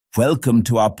Welcome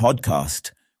to our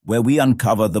podcast, where we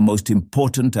uncover the most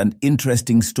important and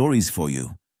interesting stories for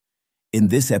you. In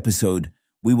this episode,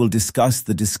 we will discuss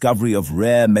the discovery of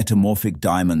rare metamorphic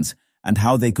diamonds and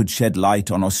how they could shed light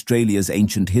on Australia's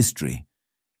ancient history.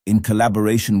 In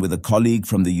collaboration with a colleague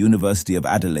from the University of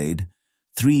Adelaide,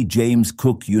 3 James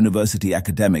Cook University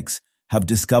academics have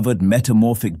discovered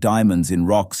metamorphic diamonds in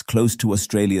rocks close to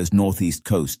Australia's northeast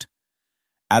coast.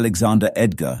 Alexander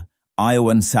Edgar,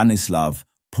 Ioan Stanislav,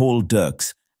 Paul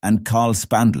Dirks, and Carl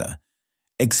Spandler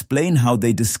explain how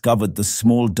they discovered the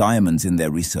small diamonds in their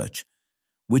research,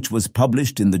 which was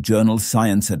published in the journal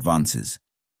Science Advances.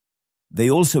 They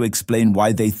also explain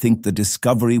why they think the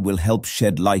discovery will help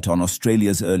shed light on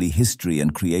Australia's early history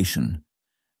and creation.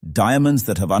 Diamonds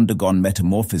that have undergone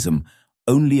metamorphism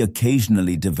only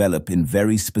occasionally develop in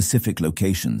very specific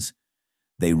locations.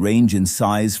 They range in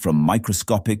size from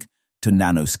microscopic to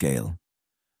nanoscale.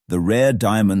 The rare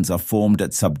diamonds are formed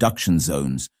at subduction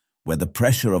zones, where the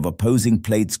pressure of opposing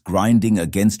plates grinding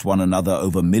against one another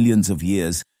over millions of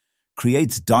years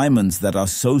creates diamonds that are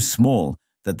so small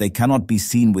that they cannot be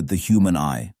seen with the human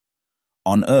eye.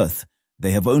 On Earth,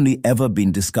 they have only ever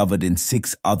been discovered in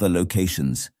 6 other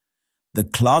locations. The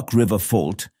Clarke River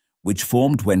Fault, which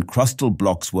formed when crustal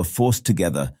blocks were forced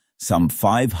together some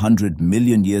 500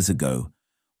 million years ago,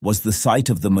 was the site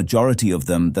of the majority of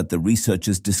them that the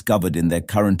researchers discovered in their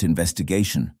current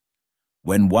investigation.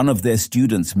 When one of their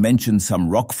students mentioned some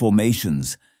rock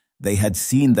formations they had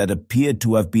seen that appeared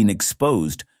to have been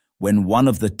exposed when one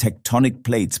of the tectonic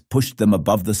plates pushed them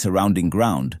above the surrounding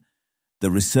ground,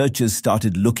 the researchers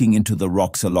started looking into the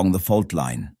rocks along the fault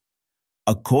line.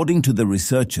 According to the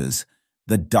researchers,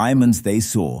 the diamonds they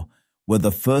saw were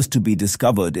the first to be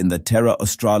discovered in the Terra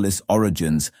Australis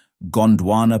origins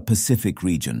Gondwana-Pacific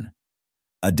region.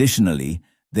 Additionally,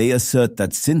 they assert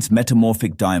that since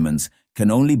metamorphic diamonds can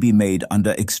only be made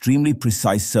under extremely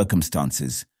precise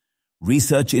circumstances,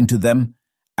 research into them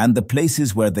and the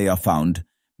places where they are found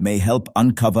may help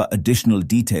uncover additional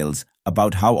details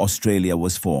about how Australia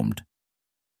was formed.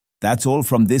 That's all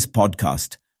from this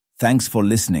podcast. Thanks for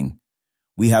listening.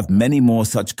 We have many more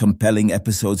such compelling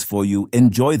episodes for you.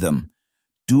 Enjoy them.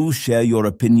 Do share your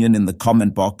opinion in the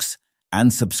comment box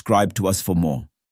and subscribe to us for more.